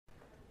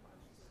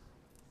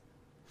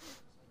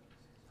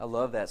I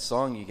love that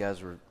song you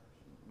guys were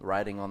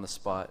writing on the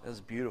spot. That's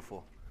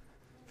beautiful.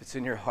 If it's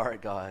in your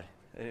heart, God,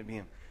 it'd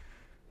be.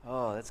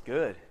 Oh, that's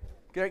good.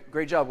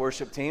 Great job,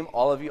 worship team.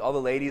 All of you, all the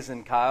ladies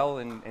and Kyle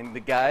and the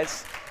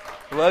guys.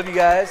 Love you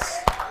guys.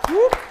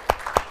 Whoop.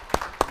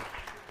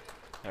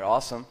 They're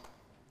awesome.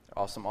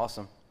 They're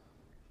awesome.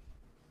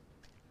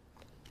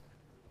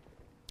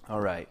 All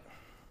right.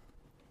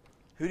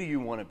 Who do you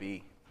want to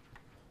be?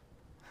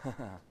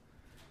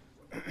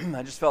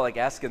 I just felt like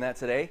asking that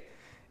today.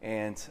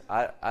 And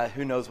I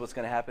who knows what's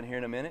going to happen here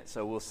in a minute,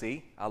 so we'll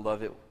see. I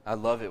love it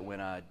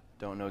when I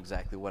don't know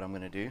exactly what I'm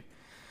going to do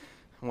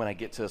when I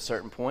get to a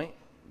certain point.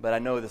 But I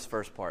know this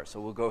first part, so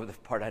we'll go over the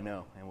part I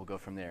know, and we'll go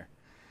from there.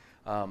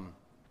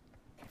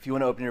 If you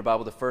want to open your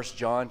Bible to 1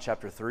 John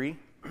chapter 3.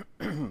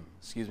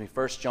 Excuse me,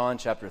 1 John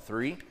chapter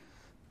 3.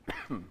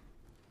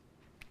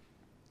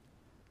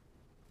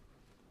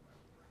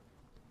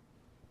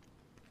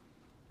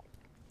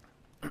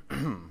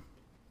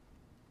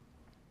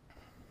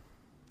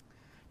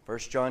 1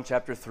 John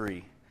chapter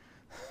 3.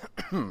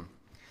 I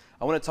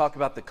want to talk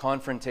about the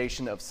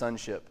confrontation of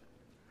sonship.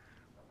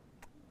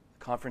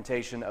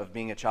 Confrontation of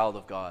being a child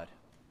of God.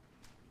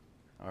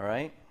 All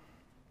right?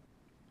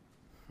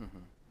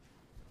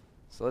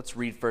 So let's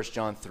read 1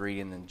 John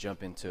 3 and then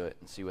jump into it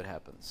and see what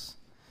happens.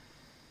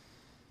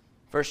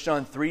 1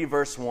 John 3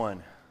 verse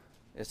 1.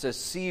 It says,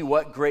 "See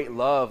what great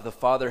love the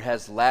Father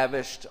has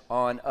lavished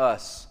on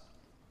us,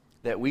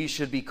 that we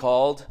should be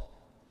called,"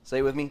 say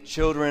it with me,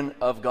 "children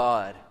of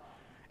God.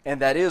 And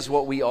that is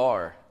what we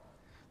are.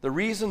 The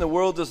reason the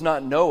world does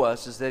not know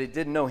us is that it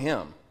didn't know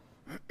Him."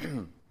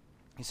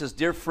 He says,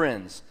 "Dear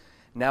friends,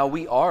 now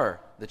we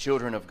are the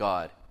children of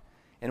God.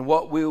 And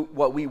what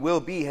we will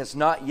be has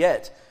not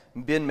yet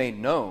been made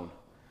known.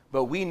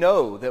 But we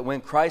know that when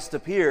Christ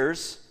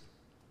appears,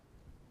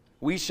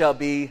 we shall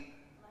be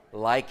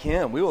like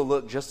Him." We will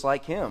look just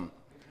like Him.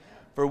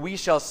 "For we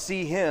shall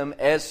see Him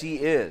as He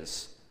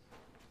is.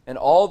 And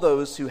all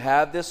those who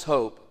have this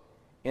hope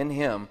in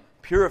Him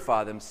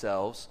purify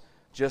themselves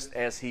just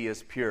as He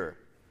is pure."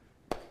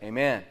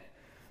 Amen.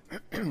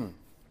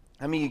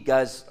 How many of you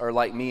guys are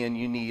like me and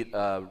you need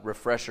a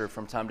refresher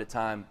from time to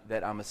time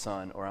that I'm a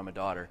son or I'm a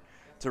daughter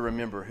to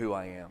remember who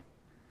I am?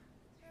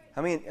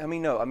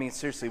 No.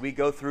 Seriously, we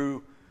go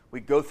through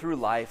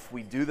life,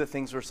 we do the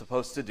things we're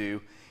supposed to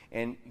do,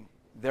 and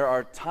there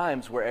are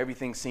times where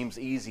everything seems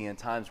easy and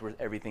times where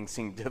everything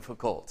seems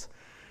difficult.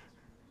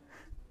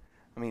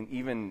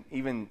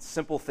 Even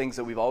simple things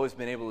that we've always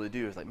been able to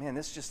do is like, man,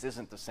 this just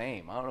isn't the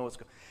same. I don't know what's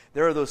going.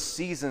 There are those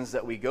seasons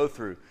that we go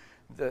through.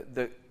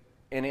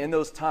 And in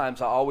those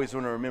times, I always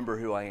want to remember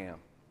who I am,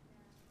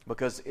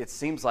 because it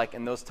seems like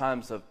in those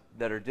times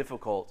that are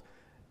difficult,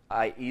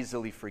 I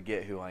easily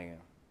forget who I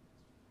am.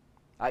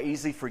 I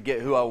easily forget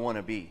who I want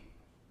to be.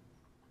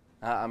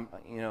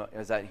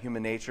 Is that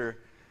human nature?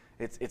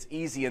 It's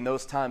easy in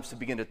those times to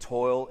begin to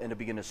toil and to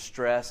begin to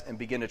stress and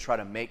begin to try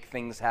to make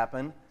things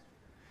happen.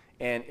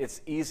 And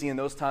it's easy in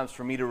those times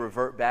for me to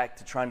revert back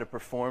to trying to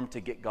perform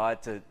to get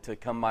God to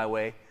come my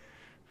way.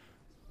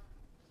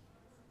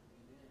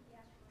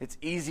 It's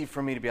easy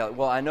for me to be like,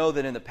 well, I know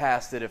that in the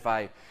past that if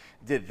I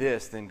did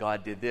this, then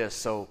God did this.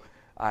 So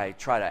I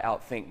try to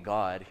outthink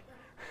God.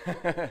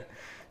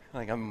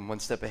 Like, I'm one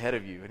step ahead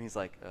of you. And He's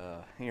like,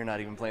 you're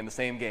not even playing the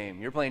same game.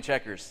 You're playing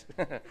checkers.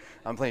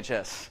 I'm playing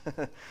chess.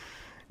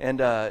 And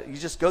you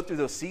just go through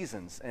those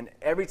seasons. And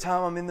every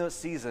time I'm in those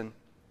seasons,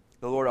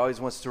 the Lord always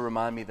wants to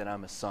remind me that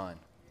I'm a son.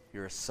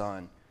 You're a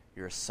son.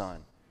 You're a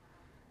son.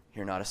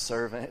 You're not a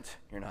servant.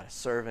 You're not a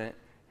servant.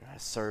 You're not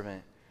a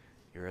servant.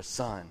 You're a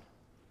son.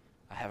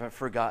 I haven't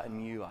forgotten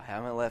you. I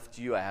haven't left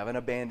you. I haven't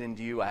abandoned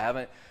you. I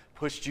haven't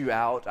pushed you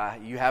out.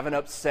 You haven't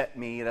upset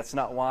me. That's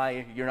not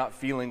why you're not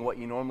feeling what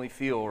you normally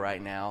feel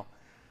right now.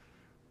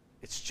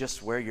 It's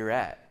just where you're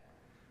at.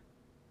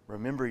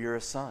 Remember you're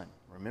a son.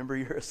 Remember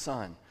you're a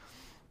son.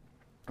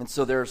 And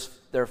so there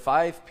are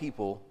 5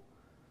 people.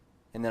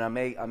 And then I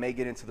may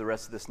get into the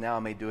rest of this now. I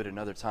may do it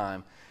another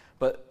time.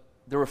 But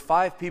there were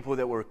 5 people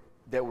that were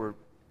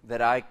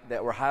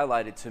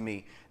highlighted to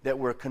me that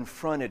were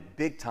confronted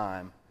big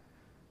time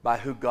by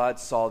who God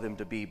saw them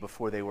to be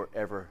before they were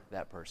ever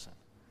that person.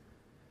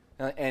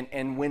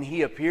 And when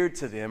He appeared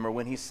to them, or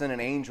when He sent an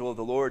angel of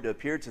the Lord to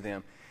appear to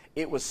them,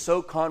 it was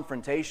so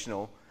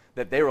confrontational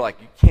that they were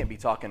like, "You can't be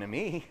talking to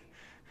me.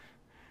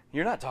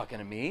 You're not talking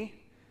to me.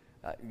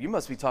 You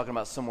must be talking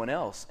about someone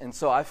else." And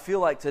so I feel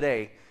like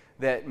today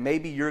that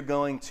maybe you're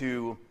going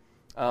to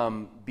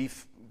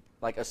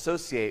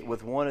associate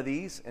with one of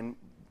these, and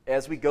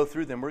as we go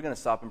through them, we're going to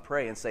stop and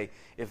pray and say,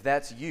 if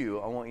that's you,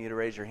 I want you to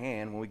raise your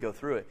hand when we go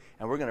through it,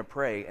 and we're going to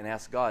pray and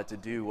ask God to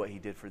do what He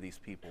did for these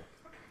people,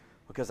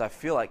 because I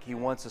feel like He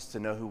wants us to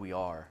know who we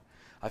are.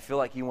 I feel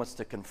like He wants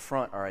to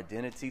confront our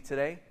identity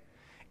today,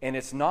 and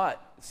it's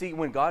not, see,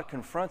 when God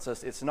confronts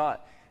us, it's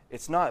not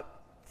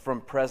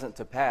from present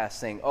to past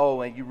saying, "Oh,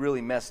 and you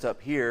really messed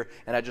up here,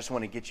 and I just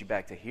want to get you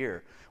back to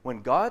here."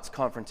 When God's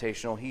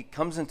confrontational, He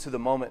comes into the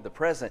moment, the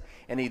present,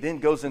 and He then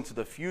goes into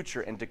the future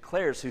and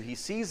declares who He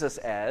sees us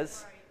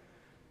as.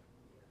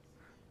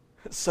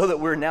 so that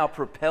we're now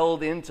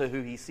propelled into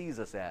who he sees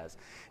us as.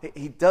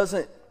 He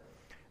doesn't,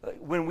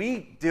 when we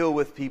deal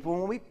with people,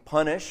 when we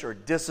punish or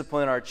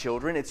discipline our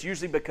children, it's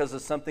usually because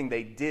of something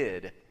they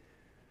did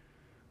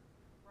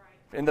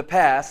in the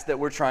past that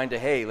we're trying to,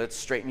 hey, let's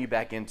straighten you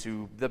back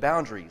into the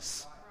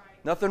boundaries.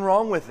 Nothing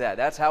wrong with that.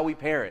 That's how we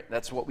parent.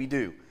 That's what we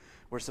do.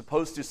 We're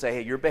supposed to say,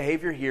 hey, your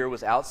behavior here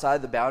was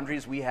outside the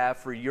boundaries we have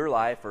for your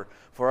life or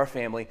for our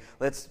family.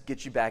 Let's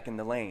get you back in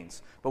the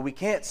lanes. But we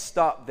can't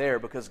stop there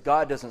because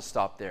God doesn't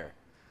stop there.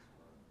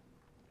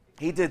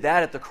 He did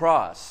that at the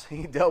cross.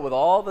 He dealt with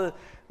all the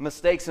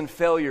mistakes and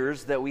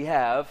failures that we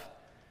have,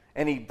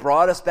 and he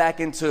brought us back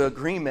into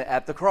agreement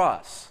at the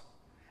cross.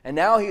 And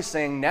now he's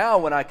saying, now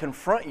when I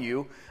confront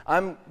you,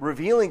 I'm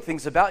revealing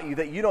things about you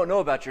that you don't know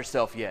about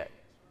yourself yet.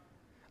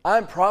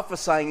 I'm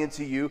prophesying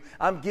into you.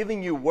 I'm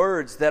giving you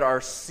words that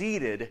are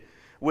seated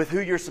with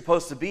who you're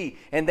supposed to be.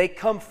 And they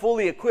come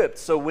fully equipped.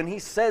 So when he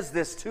says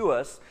this to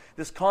us,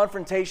 this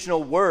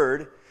confrontational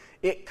word,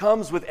 it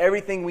comes with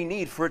everything we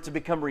need for it to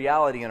become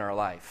reality in our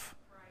life.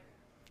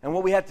 And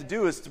what we have to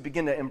do is to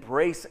begin to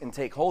embrace and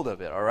take hold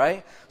of it, all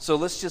right? So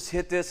let's just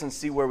hit this and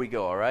see where we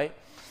go, all right?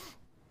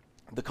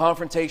 The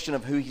confrontation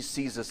of who he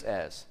sees us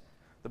as.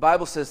 The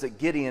Bible says that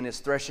Gideon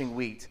is threshing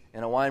wheat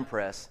in a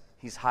winepress.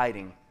 He's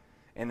hiding.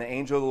 And the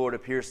angel of the Lord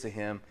appears to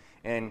him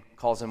and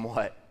calls him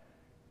what?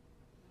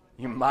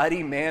 You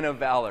mighty man of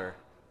valor.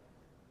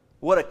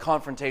 What a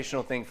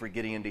confrontational thing for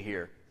Gideon to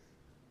hear.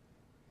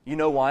 You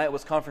know why it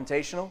was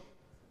confrontational?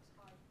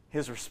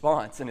 His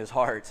response in his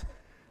heart.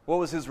 What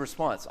was his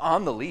response?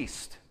 I'm the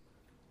least.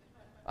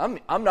 I'm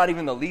not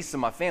even the least of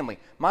my family.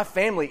 My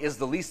family is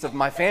the least of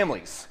my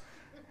families.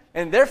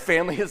 And their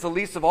family is the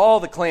least of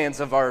all the clans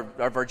of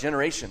our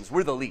generations.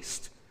 We're the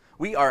least.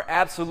 We are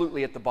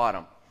absolutely at the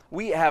bottom.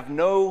 We have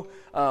no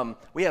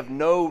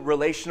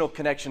relational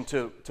connection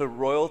to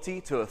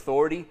royalty, to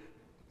authority,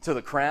 to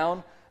the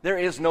crown. There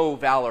is no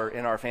valor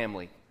in our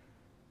family.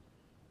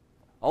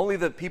 Only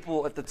the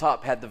people at the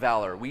top had the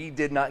valor. We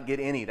did not get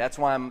any. That's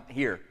why I'm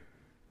here.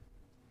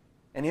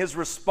 And his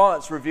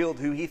response revealed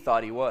who he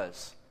thought he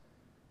was.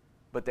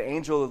 But the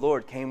angel of the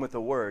Lord came with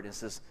a word and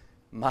says,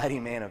 mighty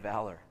man of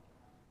valor.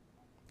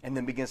 And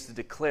then begins to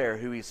declare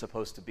who he's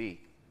supposed to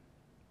be.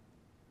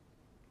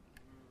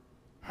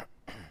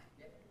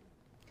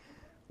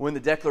 When the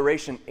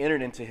declaration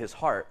entered into his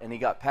heart and he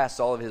got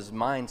past all of his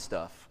mind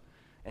stuff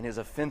and his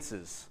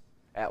offenses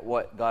at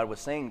what God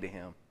was saying to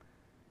him,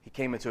 he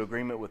came into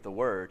agreement with the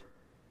word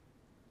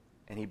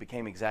and he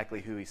became exactly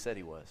who he said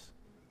he was.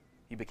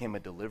 He became a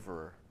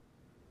deliverer.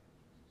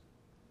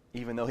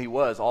 Even though he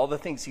was, all the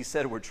things he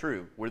said were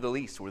true. We're the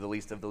least of the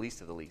least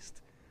of the least.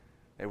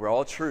 They were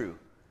all true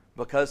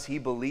because he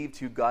believed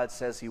who God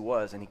says he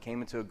was and he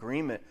came into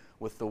agreement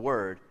with the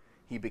word,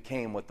 he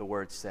became what the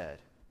word said.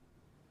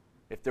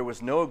 If there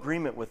was no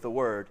agreement with the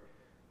word,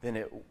 then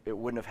it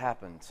wouldn't have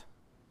happened.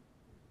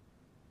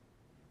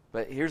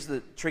 But here's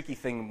the tricky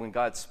thing when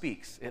God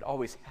speaks. It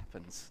always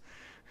happens.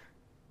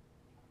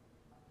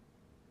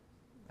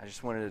 I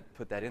just wanted to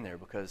put that in there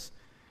because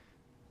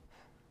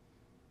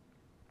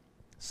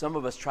some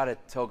of us try to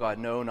tell God,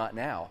 no, not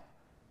now.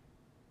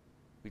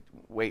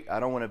 Wait, I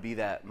don't want to be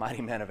that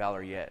mighty man of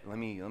valor yet. Let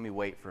me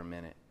wait for a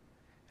minute.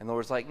 And the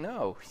Lord's like,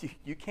 no,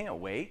 you can't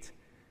wait.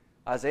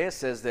 Isaiah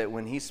says that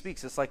when he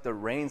speaks, it's like the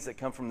rains that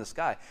come from the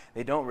sky.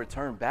 They don't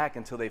return back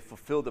until they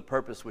fulfill the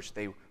purpose which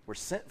they were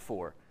sent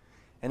for.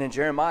 And in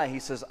Jeremiah, he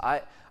says,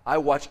 I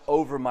watch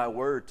over my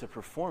word to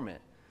perform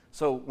it.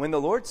 So when the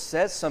Lord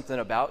says something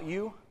about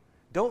you,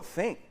 don't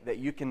think that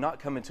you cannot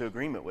come into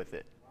agreement with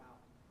it.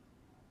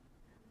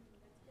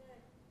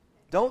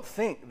 Don't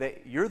think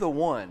that you're the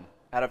one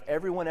out of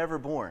everyone ever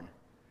born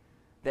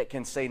that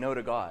can say no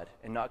to God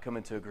and not come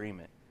into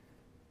agreement.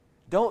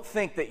 Don't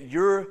think that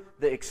you're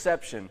the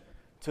exception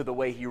to the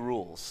way he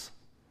rules.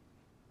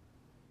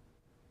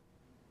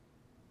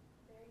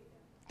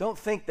 Don't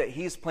think that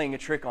he's playing a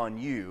trick on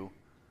you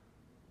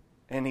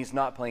and he's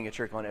not playing a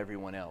trick on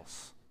everyone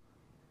else.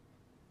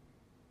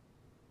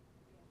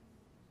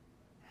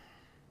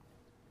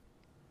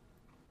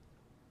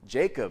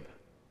 Jacob,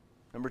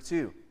 number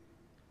 2,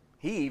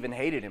 he even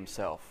hated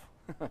himself.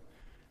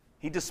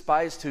 He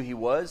despised who he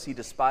was. He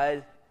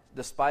despised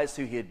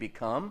who he had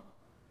become.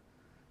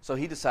 So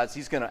he decides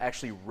he's going to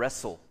actually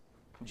wrestle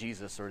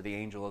Jesus or the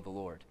angel of the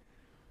Lord.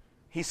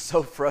 He's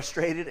so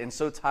frustrated and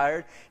so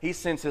tired, he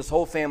sends his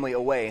whole family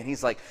away. And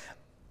he's like,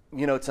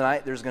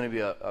 tonight there's going to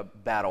be a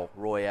battle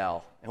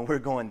royale. And we're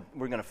going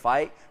to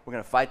fight. We're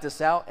going to fight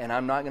this out. And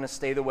I'm not going to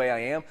stay the way I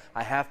am.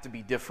 I have to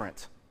be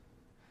different.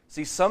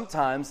 See,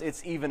 sometimes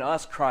it's even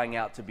us crying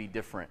out to be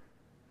different.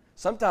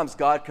 Sometimes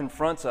God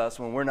confronts us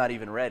when we're not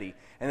even ready.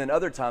 And then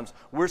other times,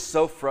 we're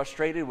so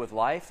frustrated with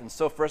life and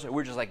so frustrated,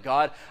 we're just like,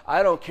 God,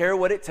 I don't care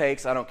what it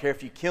takes. I don't care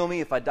if you kill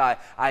me, if I die.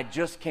 I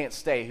just can't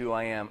stay who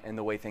I am and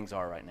the way things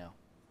are right now.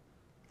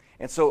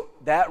 And so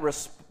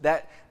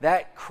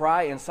that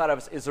cry inside of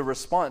us is a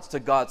response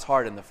to God's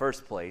heart in the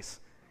first place,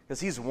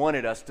 because he's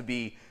wanted us to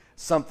be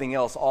something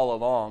else all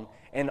along.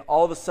 And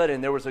all of a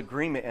sudden, there was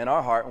agreement in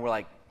our heart, and we're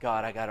like,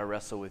 God, I got to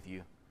wrestle with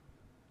you.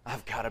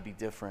 I've got to be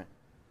different.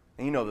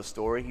 And you know the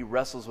story. He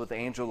wrestles with the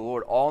angel of the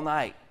Lord all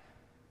night,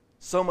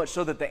 so much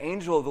so that the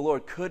angel of the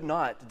Lord could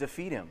not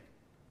defeat him.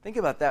 Think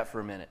about that for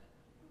a minute.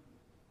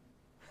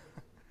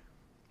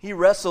 He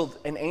wrestled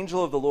an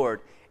angel of the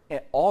Lord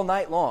all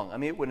night long. I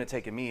mean, it wouldn't have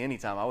taken me any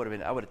time. I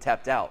would have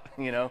tapped out,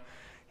 you know.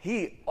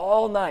 He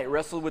all night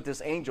wrestled with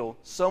this angel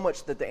so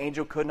much that the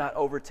angel could not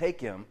overtake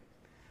him,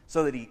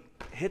 so that he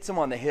hits him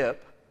on the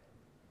hip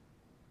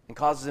and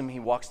causes him, he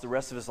walks the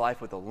rest of his life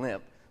with a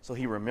limp. So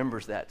he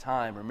remembers that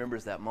time,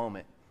 remembers that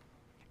moment.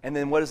 And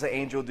then what does the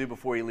angel do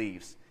before he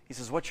leaves? He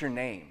says, "What's your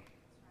name?"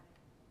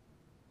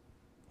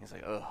 He's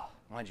like, "Ugh,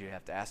 why'd you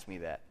have to ask me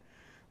that?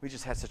 We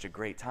just had such a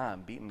great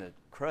time beating the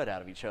crud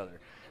out of each other."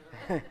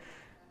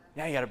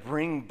 Now you got to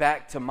bring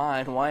back to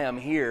mind why I'm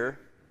here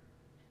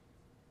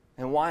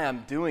and why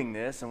I'm doing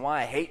this and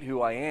why I hate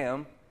who I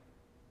am.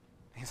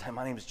 He's like,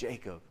 "My name's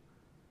Jacob."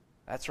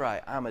 That's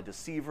right. I'm a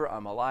deceiver.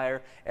 I'm a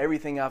liar.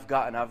 Everything I've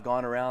gotten, I've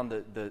gone around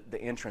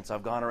the entrance.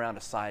 I've gone around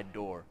a side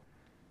door.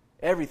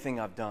 Everything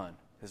I've done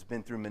has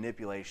been through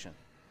manipulation.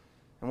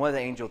 And what did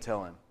the angel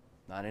tell him?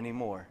 Not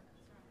anymore.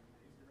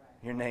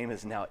 Your name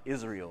is now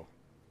Israel.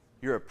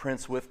 You're a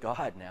prince with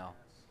God now,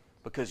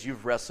 because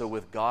you've wrestled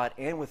with God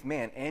and with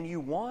man, and you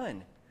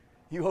won.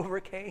 You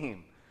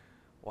overcame.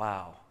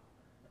 Wow.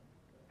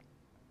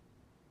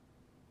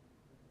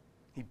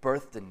 He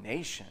birthed a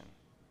nation.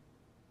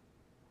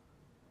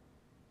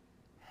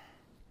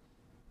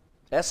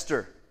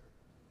 Esther,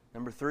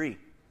 number 3.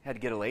 Had to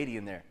get a lady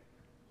in there.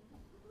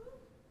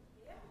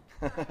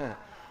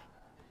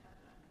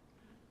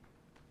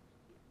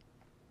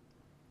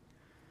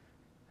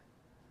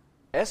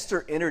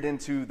 Esther entered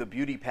into the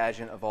beauty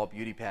pageant of all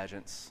beauty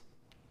pageants.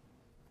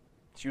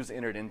 She was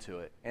entered into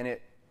it. And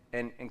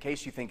in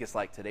case you think it's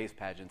like today's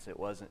pageants, it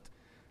wasn't.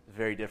 It was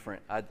very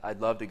different.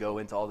 I'd love to go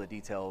into all the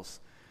details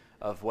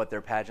of what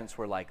their pageants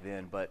were like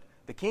then, but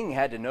the king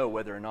had to know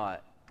whether or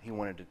not he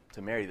wanted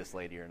to marry this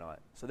lady or not.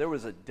 So there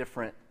was a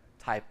different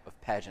type of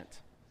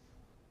pageant.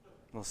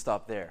 We'll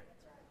stop there.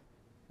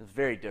 It was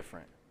very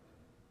different.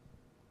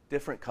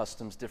 Different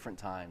customs, different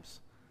times.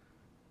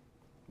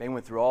 They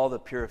went through all the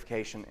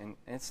purification, and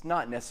it's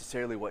not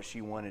necessarily what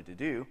she wanted to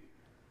do,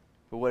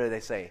 but what did they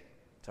say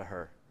to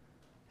her?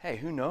 Hey,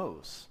 who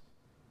knows?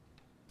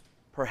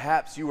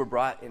 Perhaps you were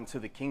brought into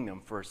the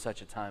kingdom for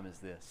such a time as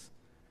this.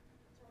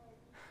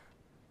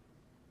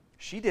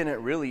 She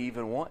didn't really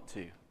even want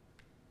to.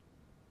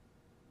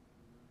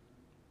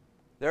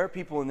 There are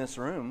people in this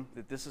room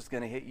that this is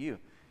going to hit you.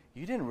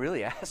 You didn't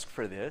really ask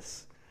for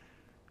this.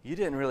 You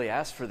didn't really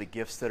ask for the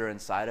gifts that are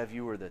inside of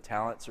you or the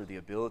talents or the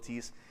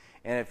abilities.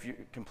 And if you're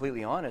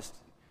completely honest,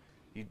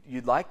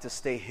 you'd like to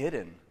stay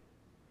hidden.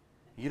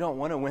 You don't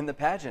want to win the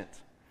pageant.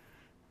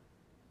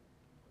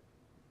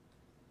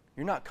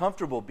 You're not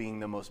comfortable being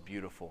the most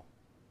beautiful.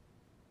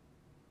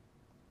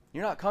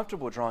 You're not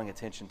comfortable drawing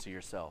attention to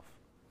yourself.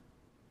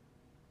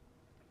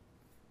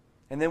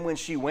 And then when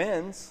she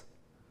wins,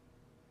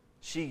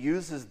 she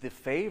uses the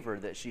favor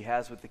that she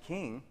has with the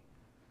king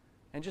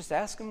and just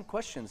asks him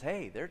questions.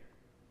 Hey, they're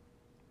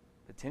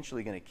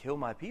potentially going to kill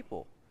my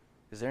people.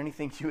 Is there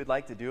anything you would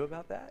like to do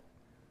about that?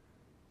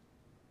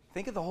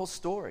 Think of the whole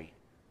story.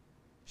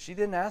 She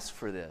didn't ask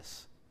for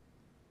this.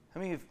 How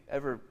many of you have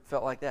ever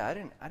felt like that?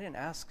 I didn't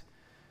ask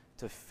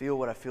to feel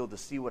what I feel, to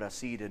see what I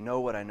see, to know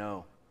what I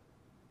know.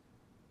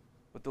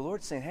 But the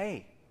Lord's saying,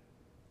 hey,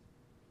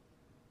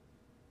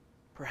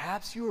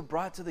 perhaps you were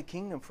brought to the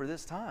kingdom for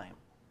this time.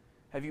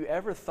 Have you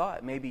ever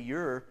thought maybe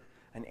you're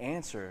an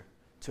answer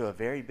to a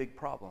very big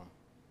problem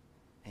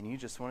and you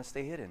just want to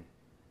stay hidden?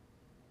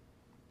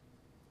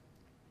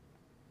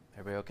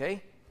 Everybody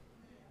okay?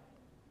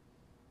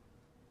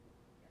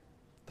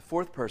 The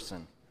 4th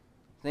person,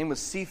 his name was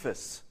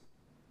Cephas.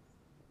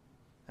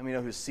 Let me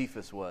know who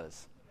Cephas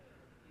was.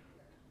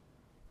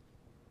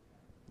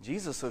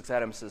 Jesus looks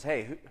at him and says,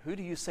 hey, who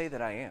do you say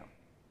that I am?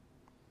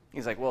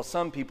 He's like, well,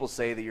 some people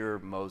say that you're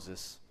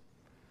Moses.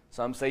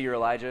 Some say you're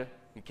Elijah.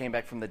 You came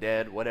back from the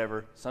dead,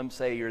 whatever. Some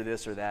say you're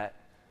this or that.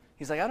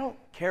 He's like, I don't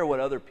care who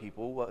other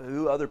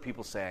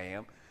people say I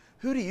am.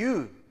 Who do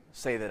you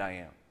say that I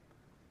am?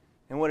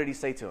 And what did he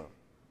say to him?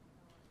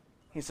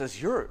 He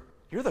says, you're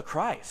the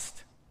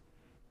Christ.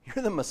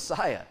 You're the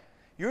Messiah.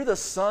 You're the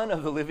Son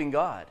of the living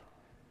God.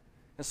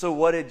 And so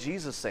what did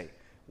Jesus say?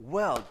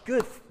 Well,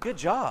 good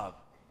job.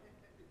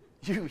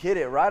 You hit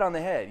it right on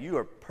the head. You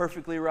are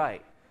perfectly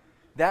right.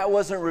 That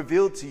wasn't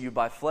revealed to you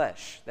by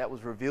flesh. That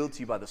was revealed to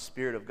you by the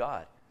Spirit of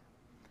God.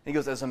 And he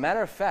goes, as a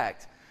matter of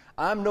fact,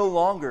 I'm no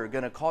longer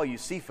going to call you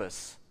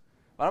Cephas,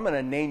 but I'm going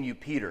to name you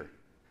Peter,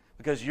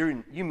 because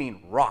you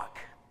mean rock.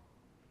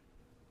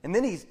 And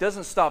then he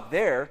doesn't stop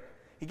there.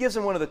 He gives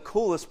him one of the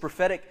coolest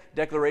prophetic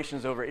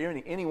declarations over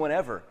anyone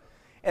ever.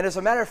 And as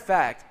a matter of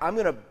fact, I'm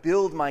going to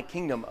build my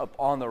kingdom up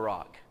on the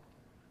rock.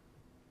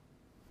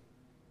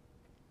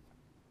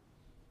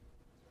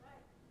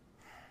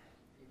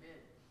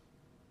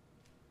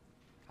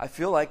 I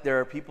feel like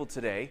there are people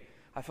today,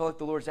 I feel like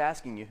the Lord's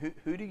asking you,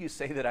 who do you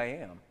say that I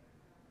am?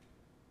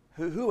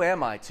 Who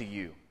am I to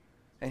you?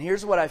 And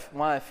here's why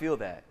I feel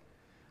that.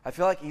 I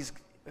feel like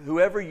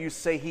whoever you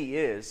say he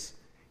is,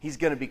 he's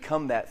going to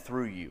become that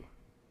through you.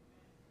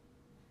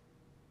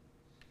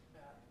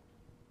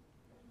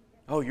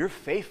 Oh, you're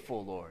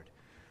faithful, Lord.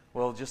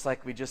 Well, just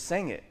like we just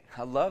sang it.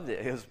 I loved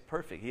it. It was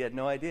perfect. He had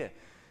no idea.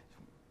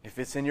 If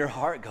it's in your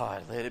heart,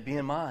 God, let it be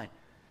in mine.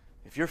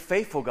 If you're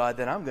faithful, God,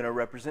 then I'm going to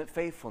represent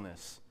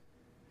faithfulness.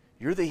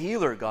 You're the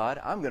healer, God.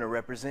 I'm going to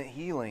represent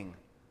healing.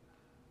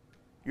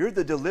 You're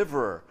the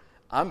deliverer.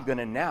 I'm going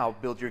to now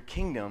build your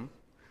kingdom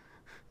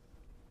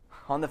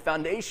on the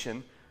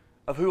foundation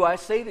of who I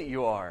say that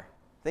you are.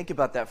 Think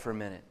about that for a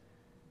minute.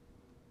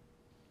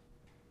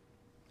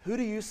 Who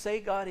do you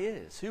say God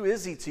is? Who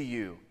is he to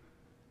you?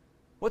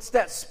 What's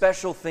that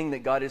special thing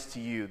that God is to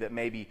you that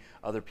maybe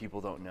other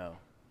people don't know?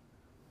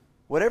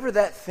 Whatever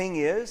that thing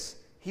is,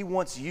 he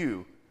wants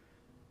you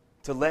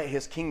to let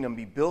his kingdom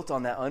be built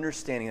on that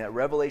understanding, that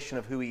revelation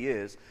of who he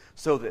is,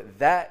 so that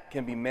that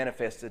can be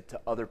manifested to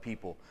other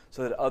people,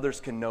 so that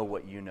others can know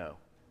what you know.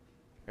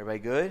 Everybody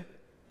good?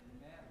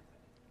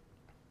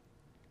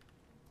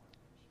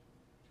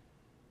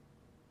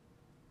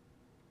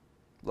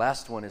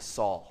 Last one is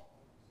Saul.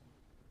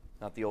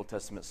 Not the Old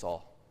Testament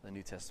Saul, the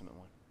New Testament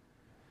one.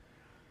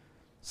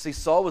 See,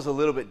 Saul was a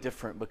little bit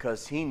different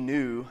because he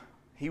knew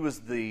he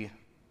was the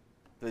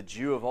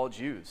Jew of all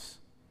Jews.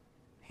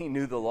 He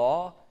knew the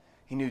law.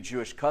 He knew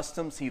Jewish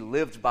customs. He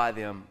lived by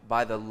them.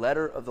 By the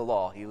letter of the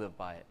law, he lived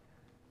by it.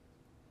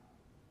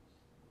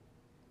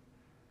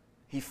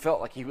 He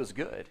felt like he was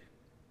good.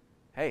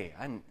 Hey,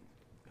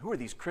 who are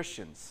these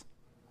Christians?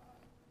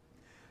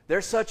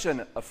 They're such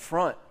an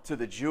affront to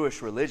the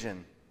Jewish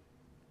religion.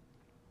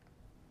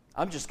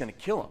 I'm just going to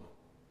kill them.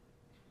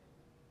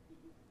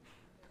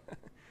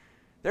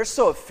 They're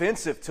so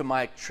offensive to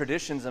my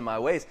traditions and my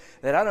ways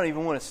that I don't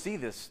even want to see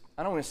this.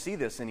 I don't want to see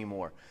this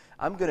anymore.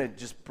 I'm going to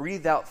just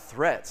breathe out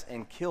threats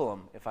and kill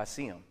them if I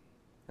see them.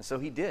 And so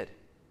he did.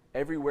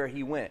 Everywhere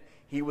he went,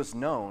 he was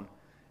known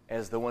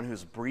as the one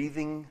who's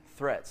breathing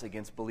threats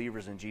against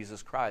believers in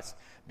Jesus Christ,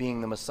 being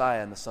the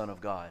Messiah and the Son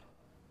of God.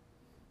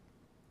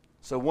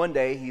 So one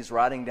day he's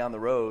riding down the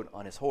road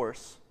on his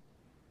horse,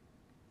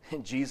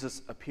 and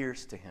Jesus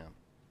appears to him.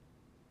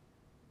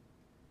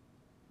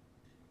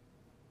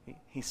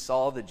 He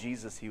saw the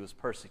Jesus he was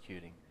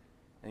persecuting.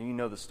 And you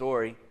know the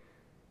story.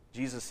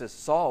 Jesus says,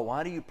 Saul,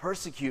 why do you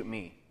persecute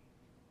me?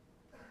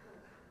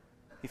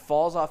 He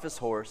falls off his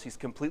horse. He's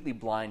completely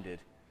blinded.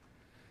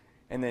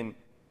 And then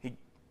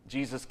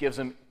Jesus gives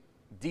him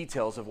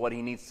details of what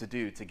he needs to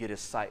do to get his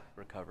sight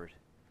recovered.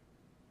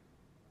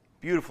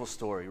 Beautiful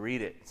story.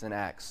 Read it. It's in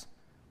Acts.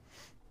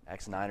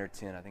 Acts 9 or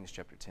 10. I think it's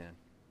chapter 10.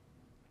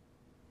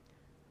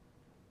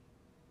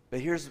 But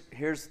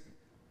here's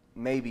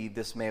maybe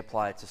this may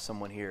apply to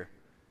someone here.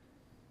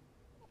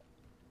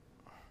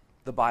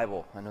 The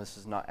Bible. I know this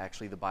is not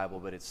actually the Bible,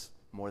 but it's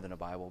more than a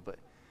Bible. But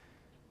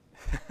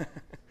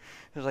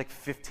there's like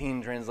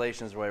 15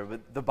 translations or whatever.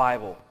 But the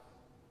Bible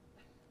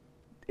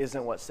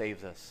isn't what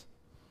saves us.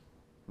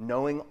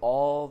 Knowing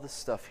all the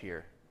stuff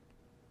here,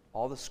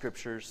 all the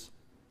scriptures,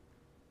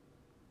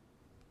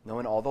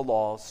 knowing all the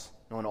laws,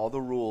 knowing all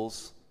the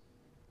rules,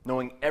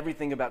 knowing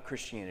everything about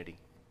Christianity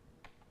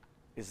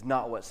is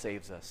not what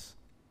saves us.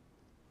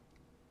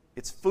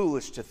 It's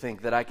foolish to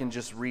think that I can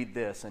just read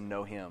this and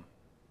know him.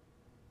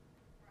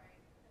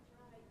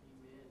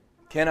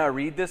 Can I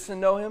read this and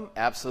know him?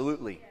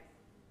 Absolutely.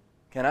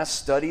 Can I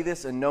study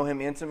this and know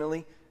him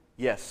intimately?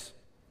 Yes,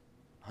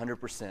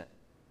 100%.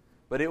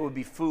 But it would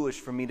be foolish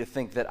for me to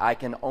think that I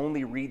can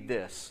only read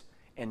this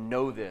and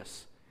know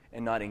this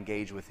and not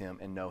engage with him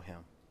and know him.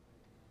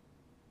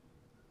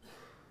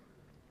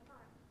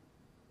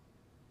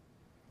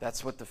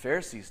 That's what the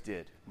Pharisees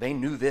did. They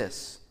knew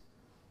this.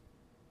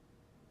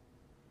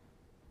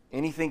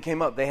 Anything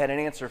came up, they had an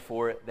answer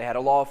for it. They had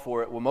a law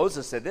for it. Well,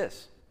 Moses said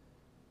this.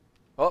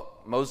 Oh,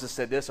 Moses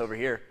said this over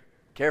here.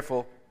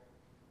 Careful.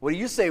 What do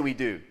you say we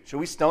do? Should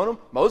we stone him?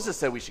 Moses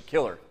said we should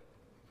kill her.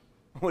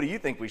 What do you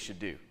think we should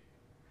do?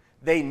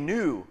 They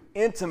knew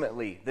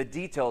intimately the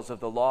details of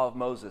the law of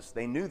Moses.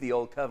 They knew the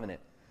Old Covenant.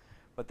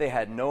 But they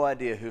had no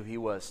idea who he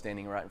was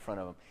standing right in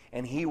front of them.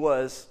 And he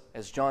was,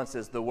 as John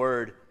says, the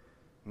Word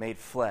made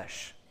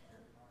flesh.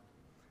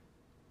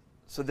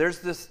 So there's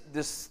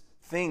this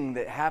thing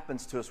that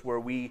happens to us where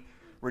we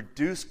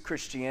reduce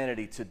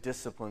Christianity to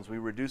disciplines. We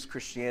reduce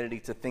Christianity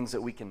to things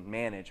that we can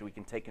manage, we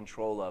can take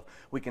control of,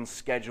 we can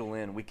schedule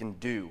in, we can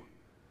do.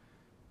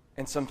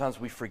 And sometimes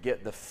we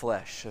forget the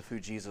flesh of who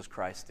Jesus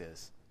Christ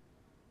is.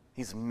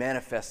 He's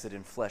manifested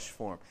in flesh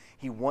form.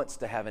 He wants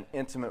to have an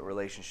intimate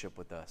relationship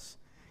with us.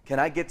 Can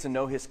I get to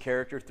know his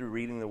character through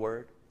reading the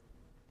Word?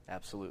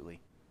 Absolutely.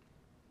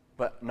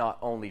 But not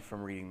only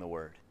from reading the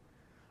Word.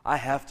 I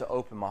have to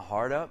open my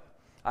heart up.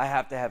 I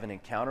have to have an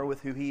encounter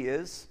with who he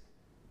is.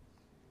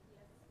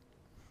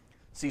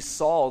 See,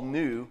 Saul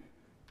knew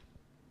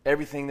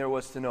everything there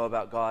was to know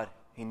about God.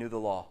 He knew the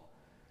law.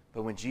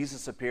 But when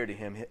Jesus appeared to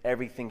him,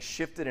 everything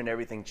shifted and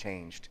everything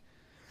changed.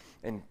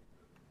 And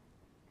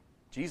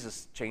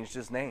Jesus changed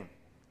his name.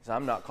 He said,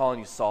 I'm not calling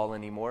you Saul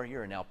anymore.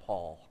 You're now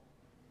Paul.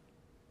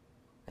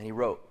 And he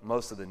wrote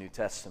most of the New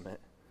Testament.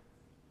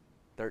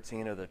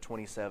 13 of the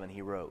 27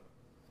 he wrote,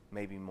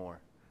 maybe more.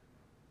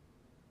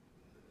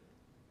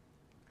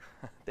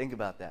 Think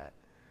about that.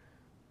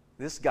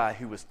 This guy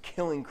who was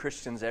killing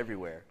Christians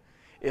everywhere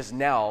is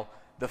now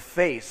the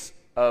face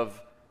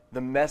of the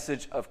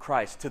message of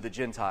Christ to the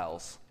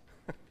Gentiles.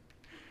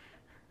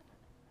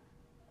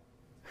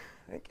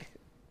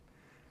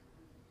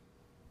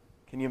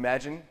 Can you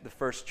imagine the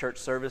first church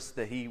service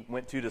that he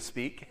went to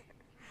speak?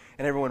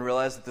 And everyone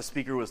realized that the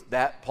speaker was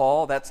that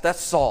Paul? That's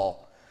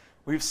Saul.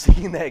 We've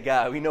seen that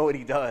guy. We know what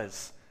he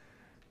does.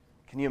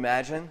 Can you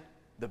imagine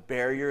the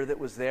barrier that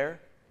was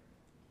there?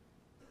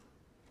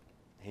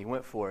 He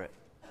went for it.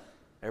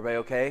 Everybody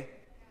okay?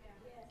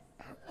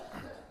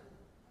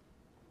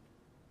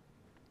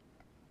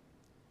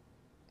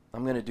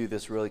 I'm going to do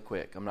this really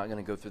quick. I'm not going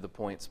to go through the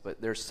points,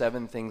 but there's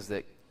 7 things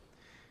that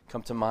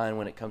come to mind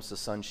when it comes to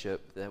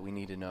sonship that we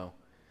need to know.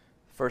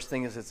 First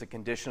thing is it's a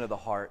condition of the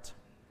heart.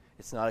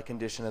 It's not a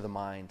condition of the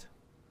mind.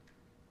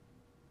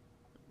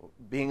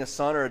 Being a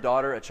son or a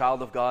daughter, a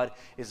child of God,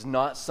 is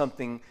not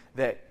something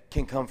that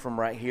can come from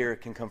right here.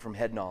 It can come from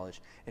head knowledge.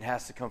 It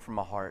has to come from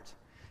a heart.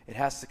 It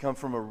has to come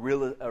from a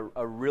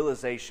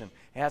realization.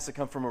 It has to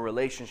come from a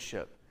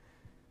relationship.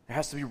 There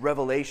has to be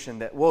revelation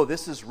that, whoa,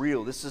 this is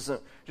real. This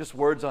isn't just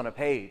words on a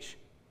page.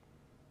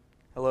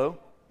 Hello?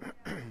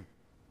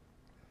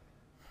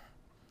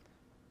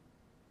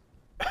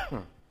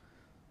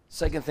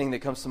 Second thing that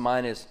comes to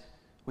mind is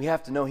we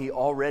have to know He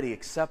already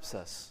accepts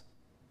us.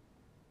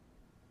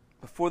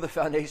 Before the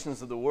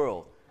foundations of the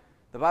world.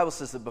 The Bible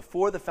says that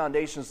before the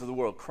foundations of the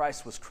world,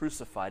 Christ was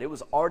crucified. It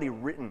was already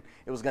written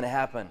it was going to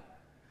happen.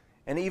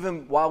 And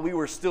even while we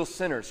were still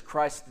sinners,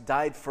 Christ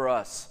died for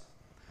us.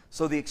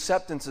 So the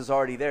acceptance is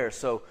already there.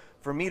 So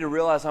for me to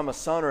realize I'm a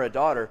son or a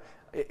daughter,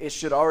 it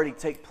should already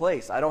take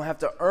place. I don't have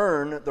to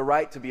earn the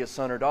right to be a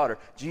son or daughter.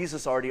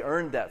 Jesus already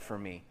earned that for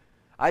me.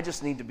 I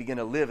just need to begin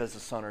to live as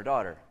a son or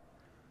daughter.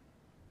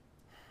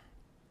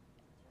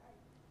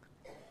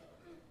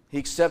 He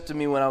accepted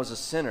me when I was a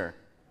sinner.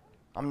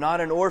 I'm not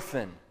an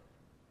orphan.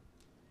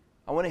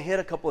 I want to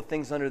hit a couple of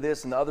things under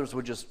this, and the others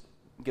would just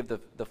give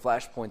the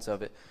flash points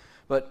of it.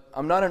 But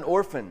I'm not an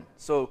orphan.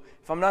 So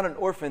if I'm not an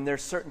orphan,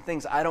 there's certain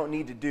things I don't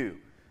need to do.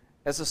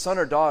 As a son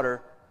or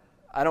daughter,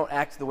 I don't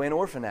act the way an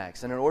orphan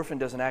acts. And an orphan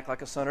doesn't act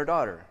like a son or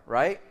daughter,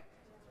 right?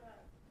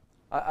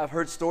 I've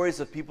heard stories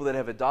of people that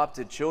have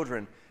adopted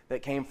children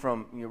that came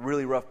from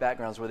really rough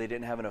backgrounds where they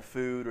didn't have enough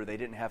food or they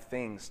didn't have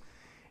things.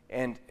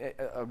 And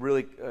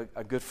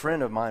a good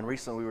friend of mine,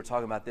 recently we were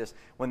talking about this,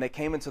 when they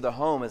came into the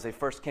home, as they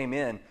first came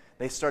in,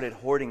 they started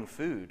hoarding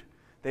food.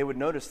 They would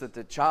notice that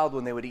the child,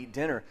 when they would eat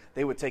dinner,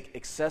 they would take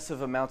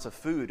excessive amounts of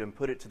food and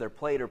put it to their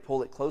plate or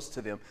pull it close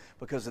to them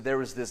because there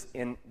was this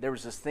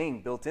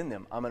thing built in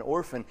them. I'm an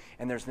orphan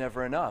and there's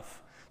never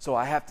enough. So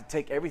I have to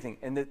take everything.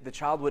 And the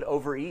child would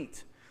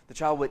overeat. The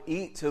child would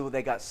eat till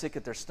they got sick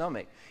at their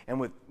stomach and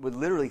would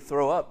literally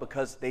throw up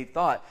because they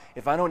thought,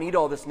 if I don't eat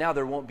all this now,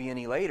 there won't be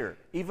any later,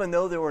 even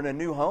though they were in a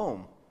new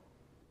home.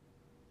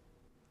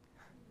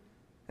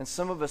 And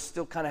some of us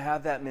still kind of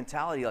have that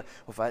mentality, like,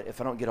 well,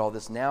 if I don't get all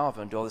this now, if I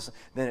don't do all this,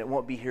 then it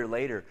won't be here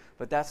later.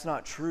 But that's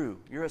not true.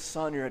 You're a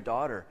son, you're a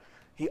daughter.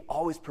 He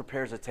always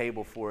prepares a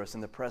table for us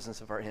in the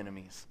presence of our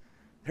enemies.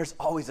 There's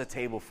always a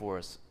table for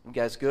us. You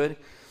guys good?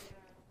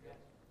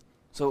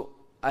 So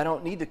I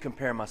don't need to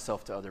compare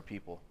myself to other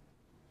people.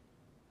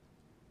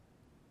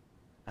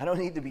 I don't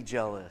need to be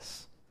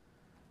jealous.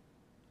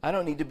 I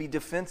don't need to be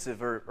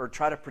defensive or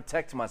try to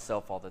protect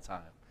myself all the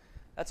time.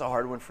 That's a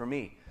hard one for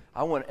me.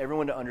 I want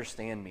everyone to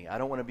understand me. I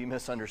don't want to be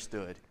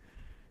misunderstood.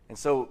 And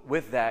so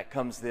with that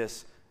comes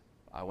this,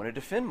 I want to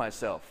defend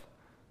myself.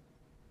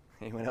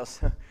 Anyone else?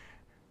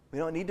 We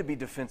don't need to be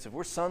defensive.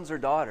 We're sons or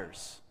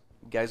daughters.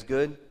 You guys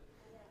good?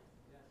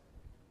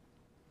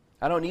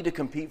 I don't need to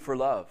compete for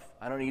love.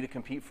 I don't need to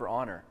compete for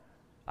honor.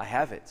 I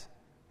have it.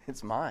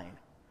 It's mine.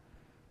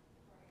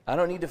 I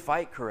don't need to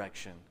fight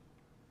correction.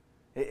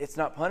 It's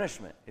not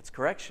punishment. It's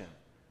correction.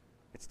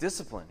 It's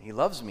discipline. He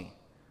loves me.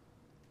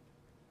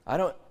 I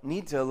don't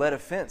need to let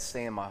offense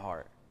stay in my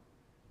heart.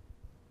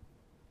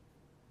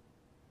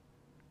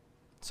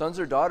 Sons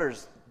or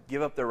daughters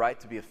give up their right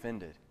to be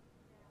offended.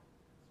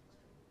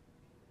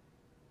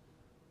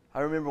 I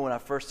remember when I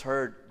first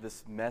heard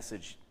this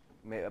message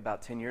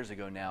about 10 years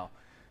ago now,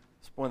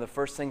 it's one of the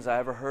first things I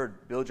ever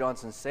heard Bill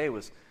Johnson say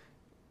was,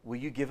 will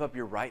you give up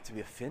your right to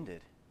be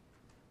offended?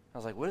 I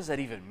was like, what does that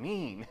even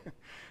mean?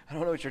 I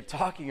don't know what you're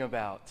talking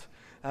about.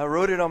 I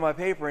wrote it on my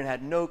paper and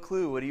had no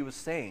clue what he was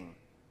saying.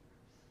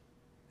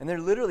 And there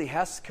literally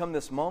has to come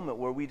this moment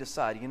where we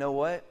decide, you know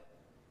what?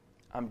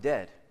 I'm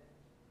dead.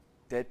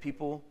 Dead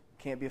people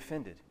can't be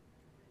offended.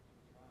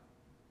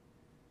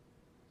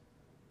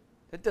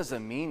 That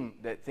doesn't mean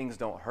that things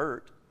don't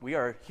hurt. We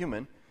are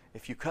human.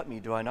 If you cut me,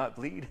 do I not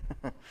bleed?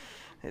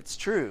 It's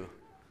true.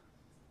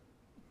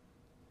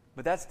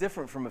 But that's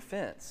different from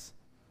offense.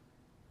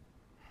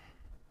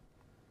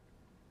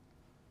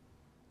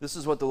 This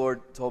is what the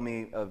Lord told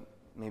me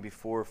maybe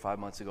 4 or 5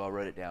 months ago. I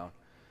wrote it down.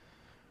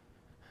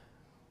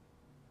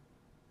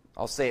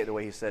 I'll say it the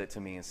way He said it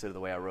to me instead of the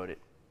way I wrote it.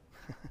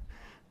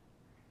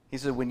 He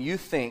said, when you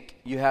think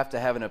you have to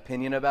have an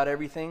opinion about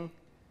everything,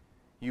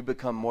 you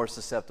become more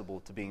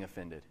susceptible to being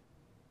offended.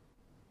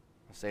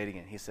 I'll say it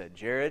again. He said,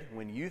 Jared,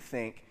 when you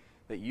think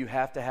that you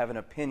have to have an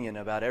opinion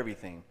about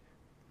everything,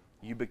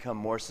 you become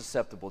more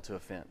susceptible to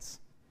offense.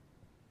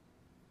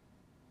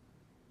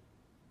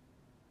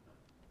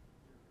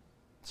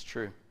 It's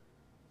true.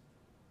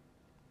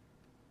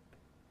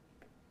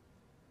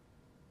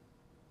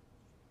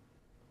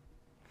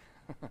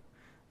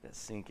 That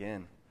sink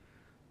in.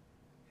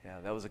 Yeah,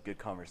 that was a good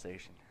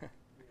conversation.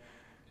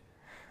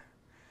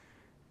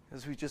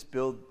 Because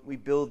we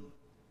build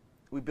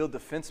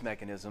defense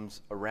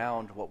mechanisms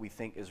around what we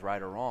think is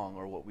right or wrong,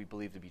 or what we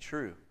believe to be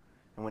true.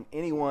 And when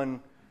anyone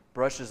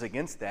brushes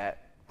against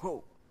that,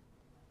 whoa,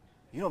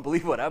 you don't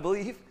believe what I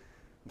believe?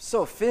 I'm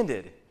so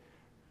offended.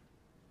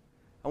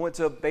 I went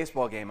to a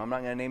baseball game. I'm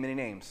not going to name any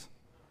names.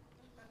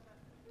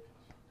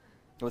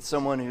 With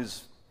someone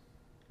who's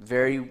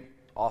very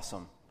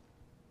awesome.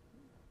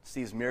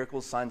 Sees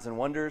miracles, signs, and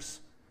wonders.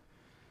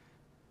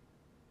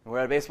 And we're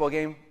at a baseball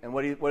game, and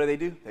what do they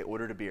do? They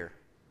ordered a beer.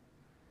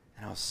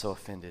 And I was so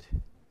offended. I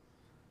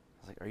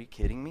was like, are you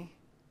kidding me?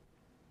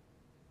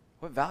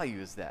 What value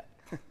is that?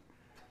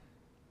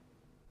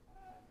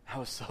 I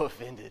was so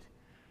offended.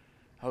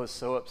 I was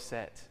so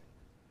upset.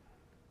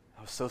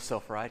 I was so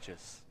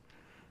self-righteous.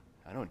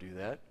 I don't do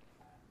that.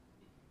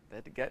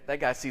 That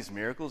guy sees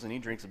miracles and he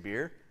drinks a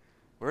beer.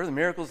 Where are the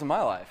miracles in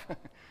my life?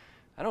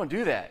 I don't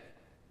do that.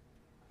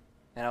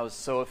 And I was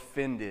so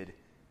offended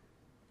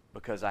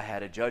because I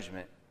had a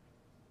judgment.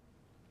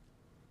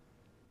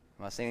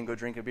 Am I saying go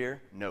drink a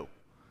beer? No.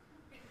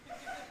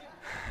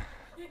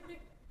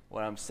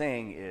 What I'm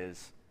saying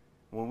is,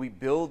 when we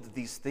build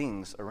these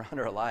things around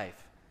our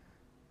life,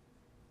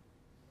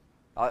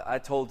 I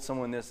told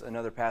someone this,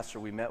 another pastor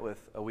we met with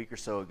a week or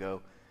so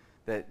ago,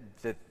 that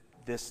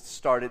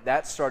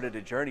started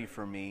a journey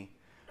for me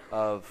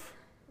of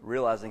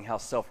realizing how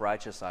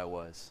self-righteous I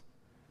was.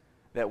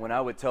 That when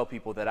I would tell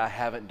people that I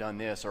haven't done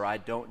this or I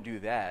don't do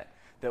that,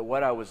 that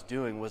what I was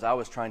doing was I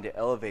was trying to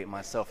elevate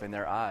myself in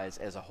their eyes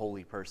as a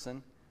holy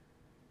person,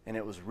 and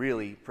it was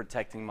really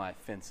protecting my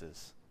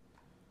offenses.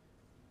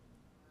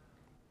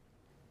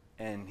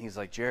 And he's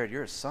like, Jared,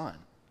 you're a son.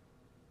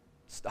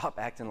 Stop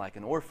acting like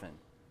an orphan.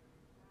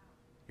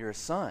 You're a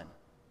son.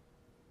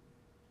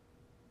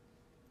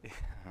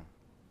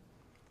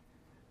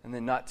 And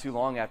then not too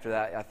long after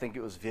that, I think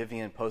it was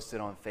Vivian posted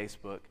on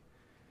Facebook.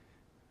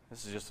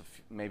 This is just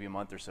maybe a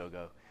month or so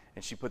ago.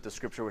 And she put the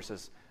scripture where it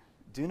says,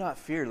 do not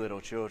fear, little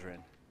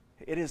children.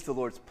 It is the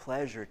Lord's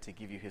pleasure to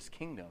give you his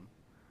kingdom.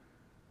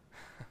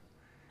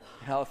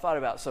 And I thought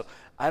about, so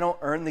I don't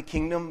earn the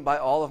kingdom by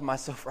all of my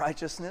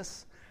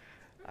self-righteousness.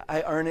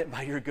 I earn it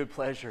by your good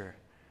pleasure.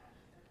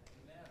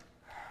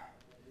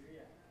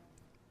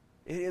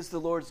 It is the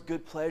Lord's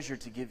good pleasure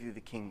to give you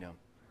the kingdom.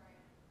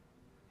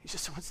 He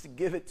just wants to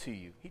give it to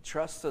you. He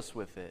trusts us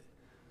with it.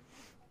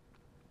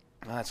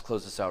 Now, let's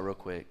close this out real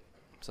quick.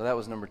 So that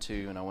was number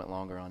 2, and I went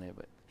longer on it,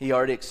 but he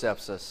already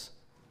accepts us.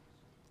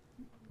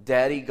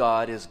 Daddy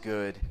God is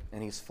good,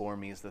 and he's for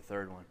me is the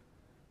third one.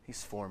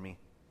 He's for me.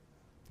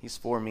 He's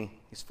for me.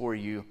 He's for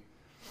you.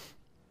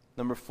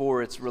 Number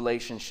 4, it's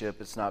relationship.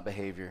 It's not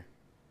behavior.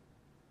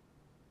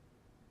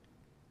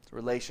 It's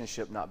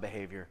relationship, not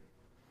behavior.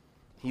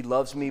 He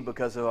loves me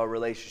because of our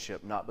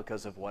relationship, not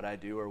because of what I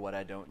do or what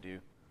I don't do.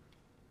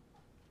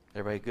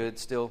 Everybody good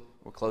still?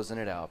 We're closing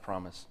it out, I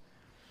promise.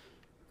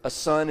 A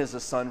son is a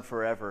son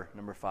forever,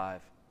 number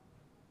 5.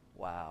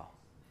 Wow.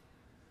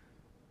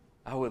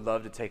 I would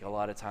love to take a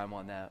lot of time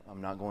on that.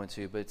 I'm not going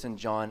to, but it's in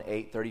John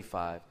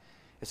 8:35.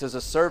 It says,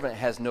 a servant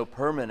has no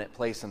permanent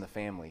place in the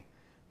family,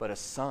 but a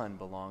son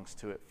belongs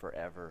to it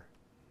forever.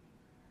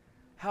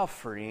 How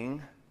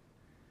freeing.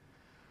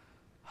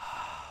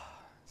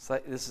 It's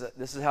like, this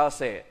is how I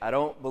say it. I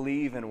don't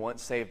believe in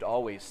once saved,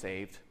 always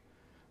saved,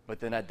 but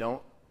then I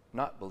don't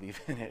not believe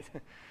in it.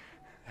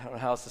 I don't know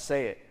how else to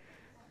say it.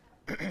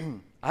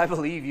 I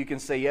believe you can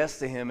say yes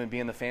to him and be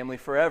in the family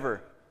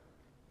forever.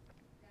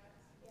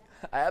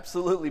 I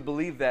absolutely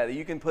believe that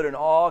you can put an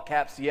all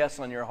caps yes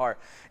on your heart.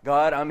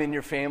 God, I'm in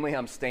your family.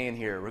 I'm staying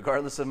here.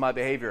 Regardless of my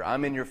behavior,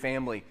 I'm in your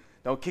family.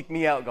 Don't kick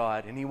me out,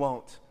 God. And he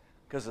won't,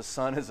 because a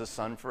son is a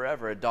son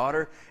forever. A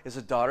daughter is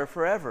a daughter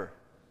forever.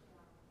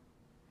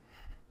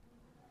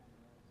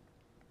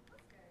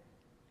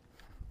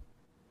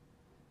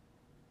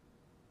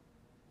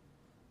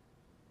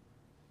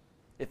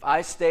 If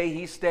I stay,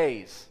 he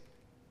stays.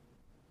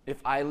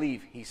 If I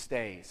leave, he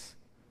stays.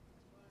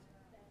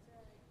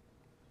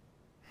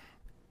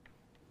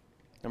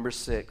 Number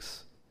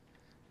 6,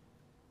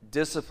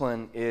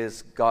 discipline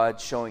is God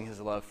showing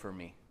his love for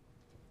me.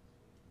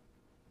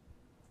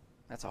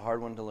 That's a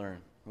hard one to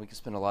learn. We could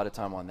spend a lot of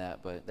time on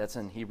that, but that's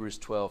in Hebrews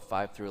 12,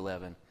 5 through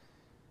 11.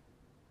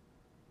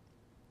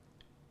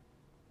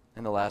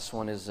 And the last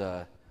one is,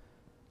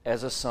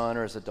 as a son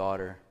or as a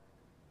daughter,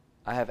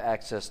 I have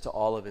access to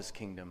all of his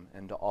kingdom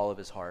and to all of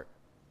his heart.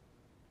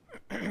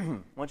 Why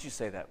don't you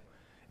say that?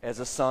 As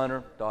a son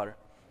or daughter,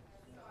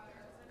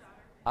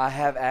 I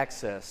have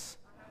access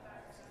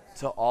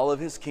to all of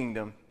his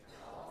kingdom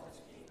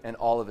and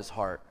all of his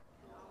heart.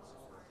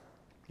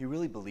 You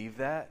really believe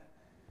that?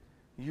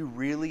 You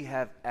really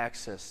have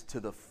access to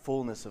the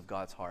fullness of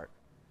God's heart.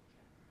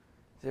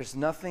 There's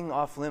nothing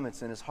off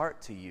limits in his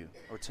heart to you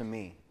or to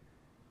me.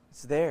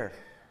 It's there.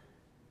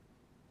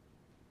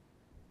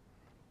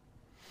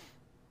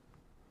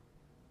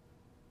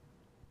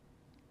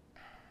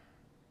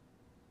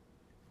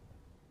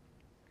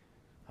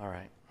 All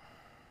right.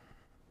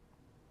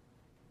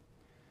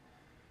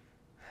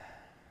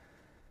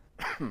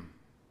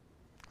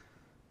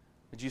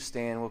 Would you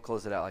stand? We'll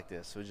close it out like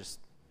this. We'll just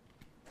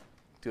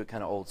do it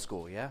kind of old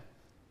school, yeah?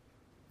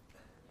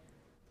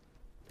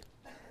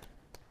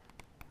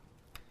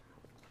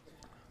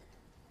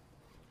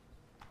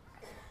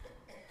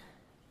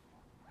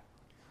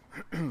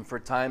 For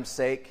time's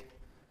sake,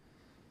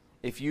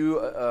 if you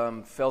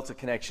felt a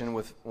connection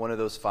with one of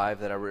those five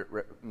that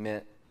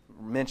I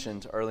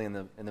mentioned early in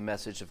the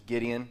message of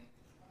Gideon,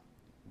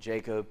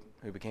 Jacob,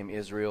 who became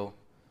Israel,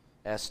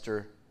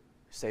 Esther,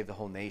 who saved the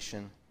whole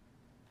nation,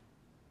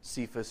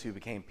 Cephas, who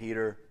became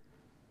Peter,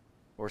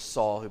 or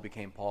Saul, who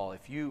became Paul.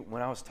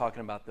 When I was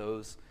talking about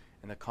those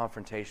and the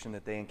confrontation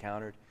that they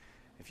encountered,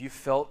 if you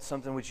felt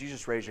something, would you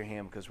just raise your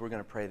hand, because we're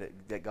going to pray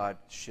that God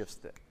shifts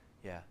that.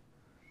 Yeah.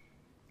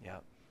 Yeah.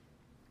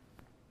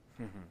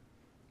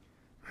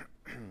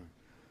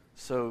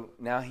 So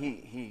now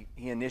he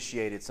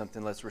initiated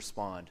something. Let's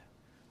respond.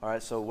 All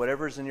right, so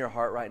whatever's in your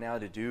heart right now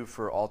to do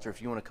for altar, if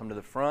you want to come to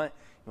the front,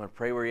 you want to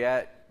pray where you're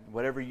at,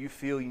 whatever you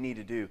feel you need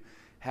to do,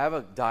 have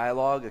a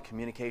dialogue, a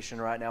communication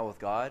right now with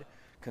God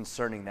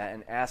concerning that,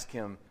 and ask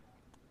him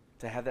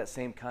to have that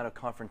same kind of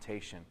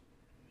confrontation.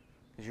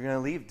 Because you're going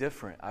to leave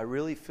different. I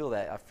really feel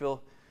that. I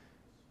feel,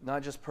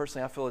 not just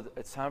personally, I feel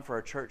it's time for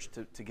our church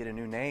to get a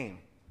new name.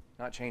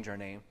 Not change our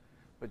name,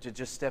 but to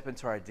just step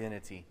into our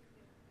identity.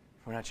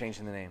 We're not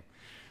changing the name.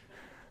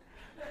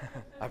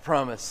 I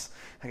promise.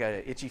 I got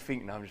itchy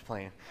feet. No, I'm just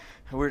playing.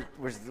 We're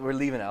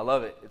leaving it. I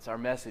love it. It's our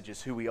message.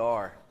 It's who we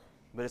are.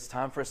 But it's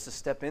time for us to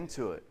step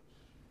into it.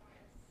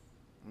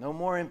 No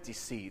more empty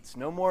seats.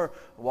 No more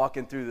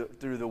walking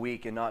through the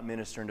week and not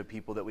ministering to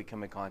people that we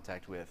come in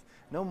contact with.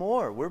 No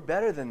more. We're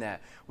better than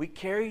that. We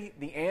carry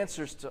the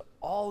answers to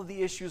all of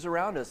the issues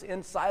around us,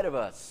 inside of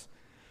us.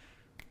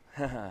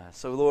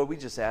 So, Lord, we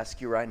just ask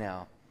you right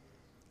now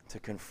to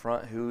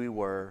confront who we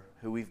were,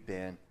 who we've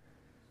been,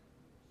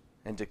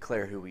 and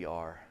declare who we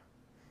are.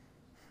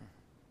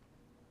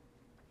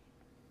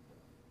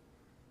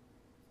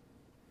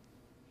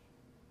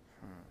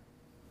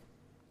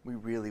 We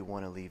really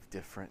want to leave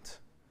different.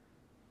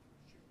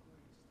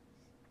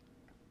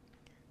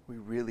 We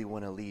really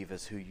want to leave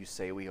as who you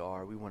say we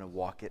are. We want to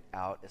walk it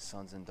out as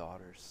sons and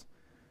daughters.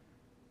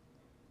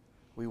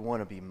 We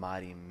want to be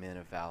mighty men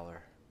of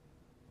valor.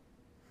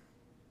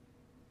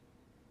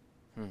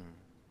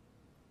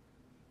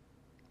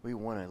 We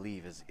want to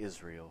leave as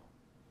Israel.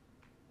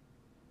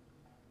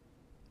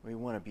 We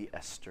want to be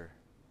Esther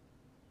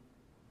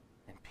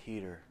and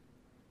Peter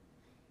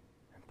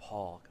and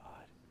Paul,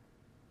 God.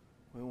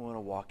 We want to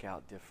walk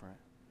out different.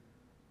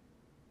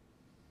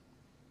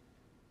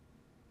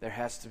 There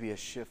has to be a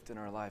shift in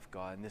our life,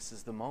 God, and this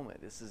is the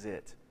moment. This is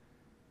it.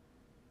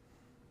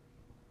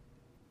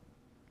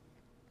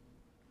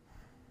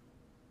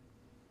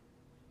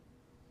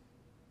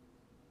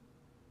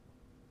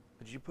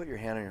 Would you put your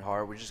hand on your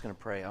heart? We're just going to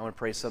pray. I want to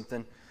pray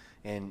something,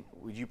 and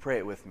would you pray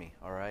it with me,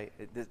 all right?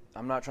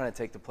 I'm not trying to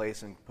take the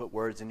place and put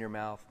words in your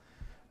mouth.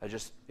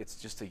 It's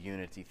just a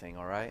unity thing,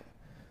 all right?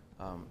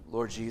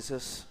 Lord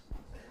Jesus,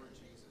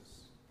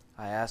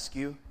 I ask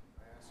you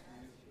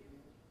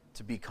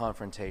to be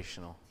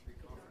confrontational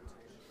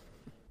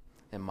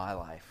in my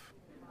life.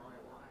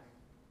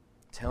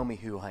 Tell me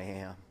who I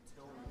am.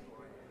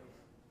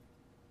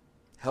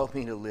 Help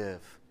me to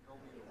live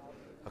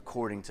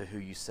according to who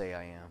you say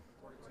I am.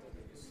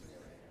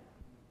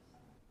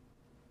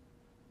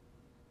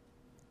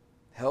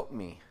 Help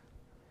me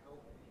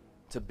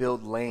to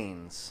build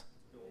lanes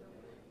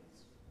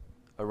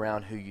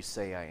around who you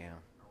say I am.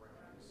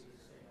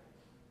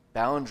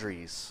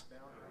 Boundaries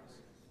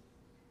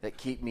that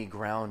keep me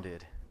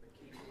grounded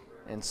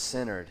and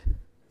centered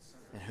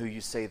in who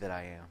you say that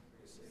I am.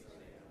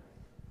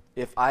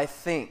 If I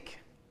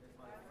think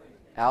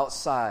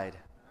outside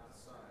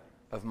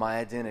of my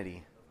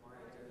identity,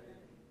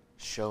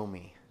 show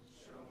me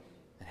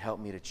and help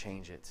me to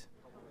change it.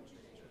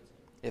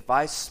 If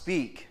I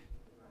speak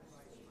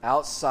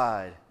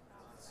outside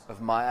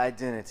of my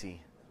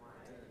identity,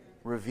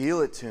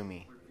 reveal it to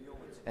me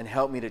and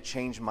help me to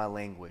change my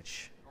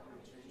language.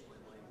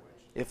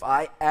 If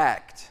I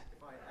act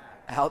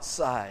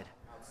outside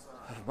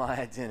of my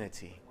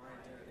identity,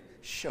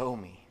 show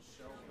me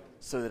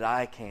so that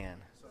I can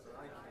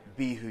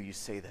be who you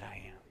say that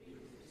I am.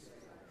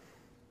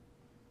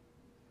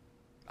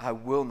 I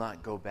will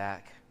not go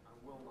back.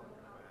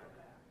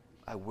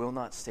 I will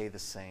not stay the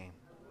same.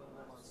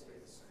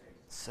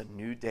 It's a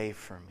new day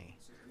for me.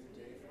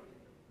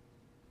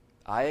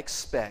 I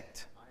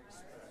expect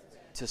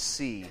to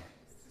see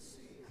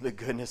the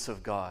goodness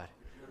of God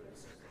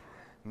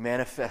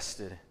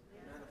manifested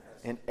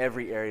in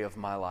every area of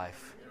my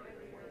life.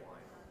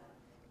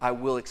 I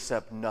will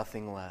accept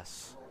nothing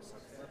less.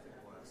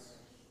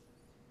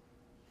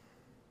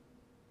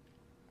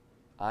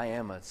 I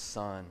am a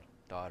son,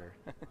 daughter.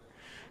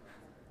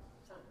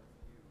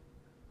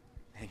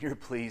 And you're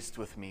pleased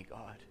with me,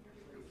 God.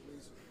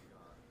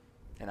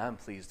 And I'm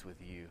pleased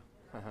with you.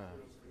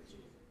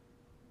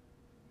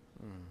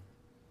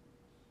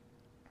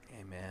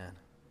 Amen.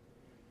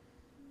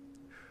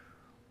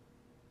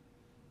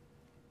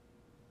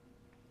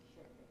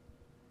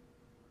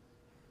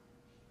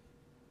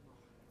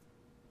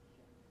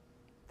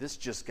 This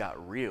just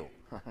got real.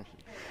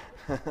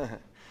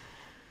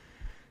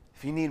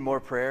 If you need more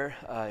prayer,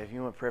 if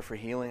you want prayer for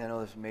healing, I know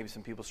there's maybe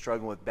some people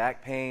struggling with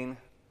back pain,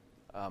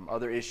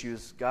 other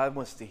issues. God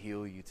wants to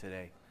heal you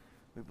today.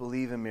 We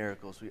believe in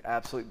miracles. We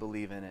absolutely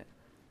believe in it.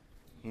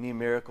 You need a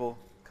miracle?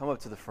 Come up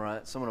to the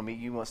front. Someone will meet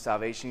you. You want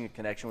salvation, your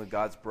connection with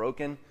God's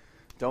broken.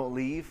 Don't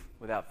leave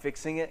without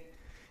fixing it.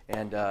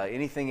 And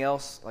anything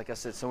else, like I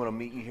said, someone will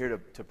meet you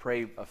here to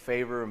pray a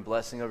favor and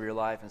blessing over your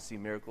life and see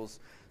miracles,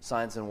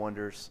 signs, and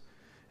wonders.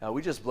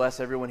 We just bless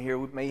everyone here.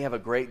 May you have a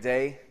great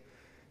day.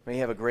 May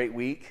you have a great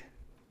week.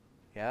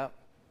 Yeah.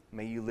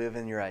 May you live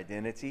in your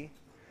identity.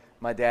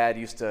 My dad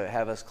used to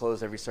have us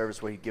close every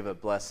service where he'd give a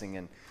blessing,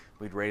 and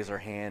we'd raise our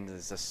hand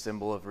as a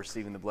symbol of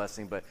receiving the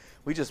blessing. But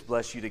we just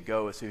bless you to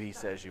go as who he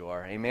says you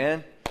are.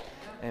 Amen?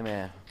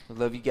 Amen. We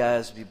love you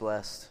guys. Be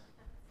blessed.